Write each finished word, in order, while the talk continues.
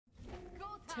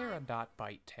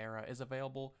Terra.Byte Terra is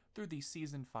available through the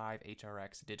Season 5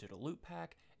 HRX Digital Loot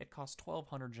Pack. It costs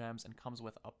 1,200 gems and comes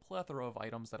with a plethora of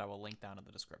items that I will link down in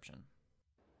the description.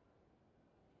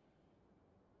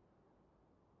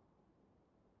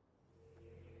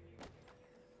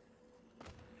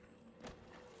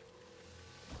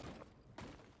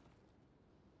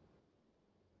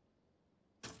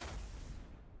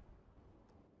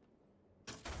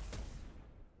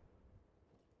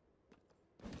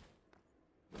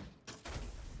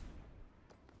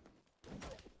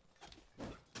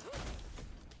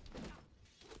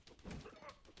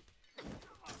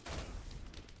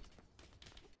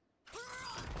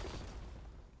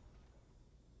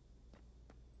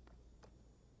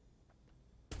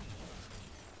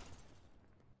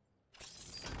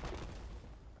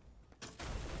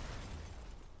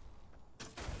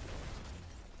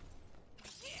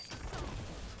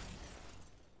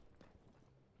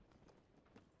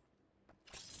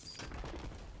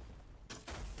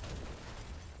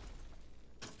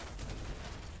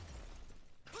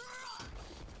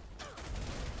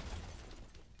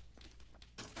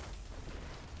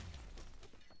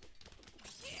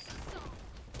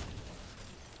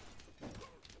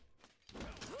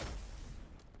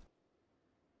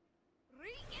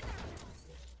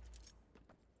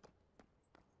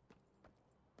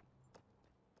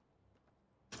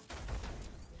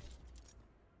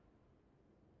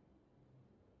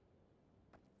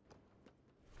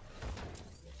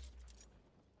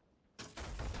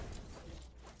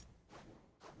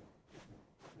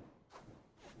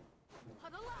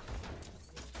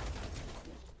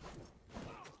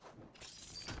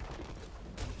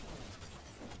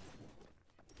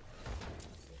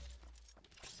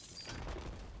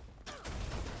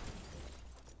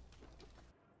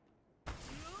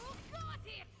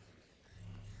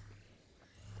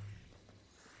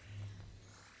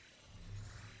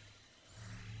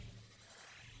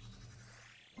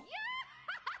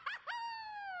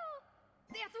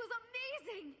 That was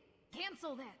amazing!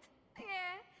 Cancel that.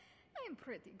 Yeah, I'm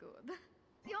pretty good.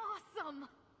 Awesome!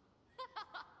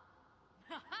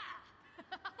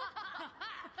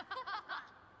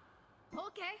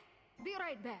 Okay, be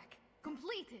right back.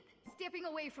 Completed. Stepping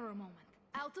away for a moment.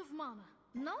 Out of mana.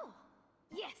 No.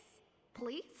 Yes.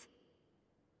 Please?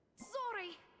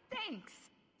 Sorry. Thanks.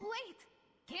 Wait.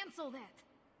 Cancel that.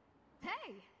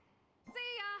 Hey.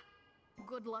 See ya.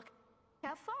 Good luck.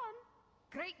 Have fun.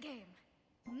 Great game.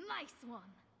 Nice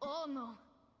one. Oh no.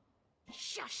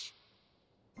 Shush.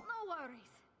 No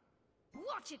worries.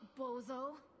 Watch it,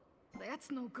 bozo.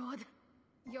 That's no good.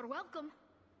 You're welcome.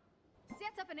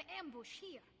 Set up an ambush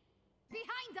here.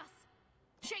 Behind us!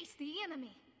 Chase the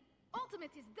enemy.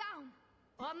 Ultimate is down.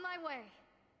 On my way.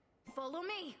 Follow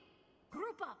me.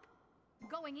 Group up.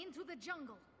 Going into the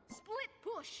jungle. Split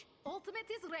push. Ultimate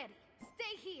is ready.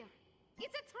 Stay here.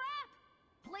 It's a trap!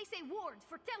 Place a ward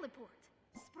for teleport.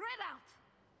 Spread out.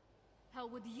 How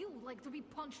would you like to be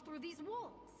punched through these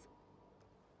walls?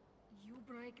 You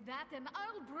break that and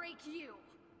I'll break you.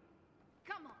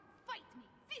 Come on, fight me,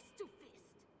 fist to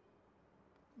fist.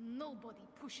 Nobody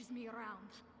pushes me around.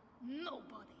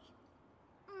 Nobody.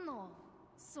 No,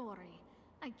 sorry.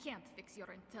 I can't fix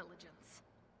your intelligence.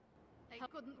 I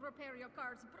couldn't repair your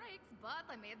car's brakes, but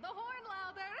I made the horn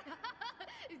louder.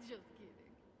 Just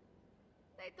kidding.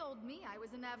 They told me I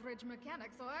was an average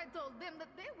mechanic, so I told them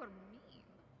that they were mean.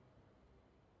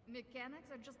 Mechanics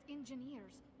are just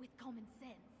engineers with common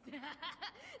sense.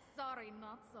 Sorry,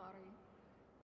 not sorry.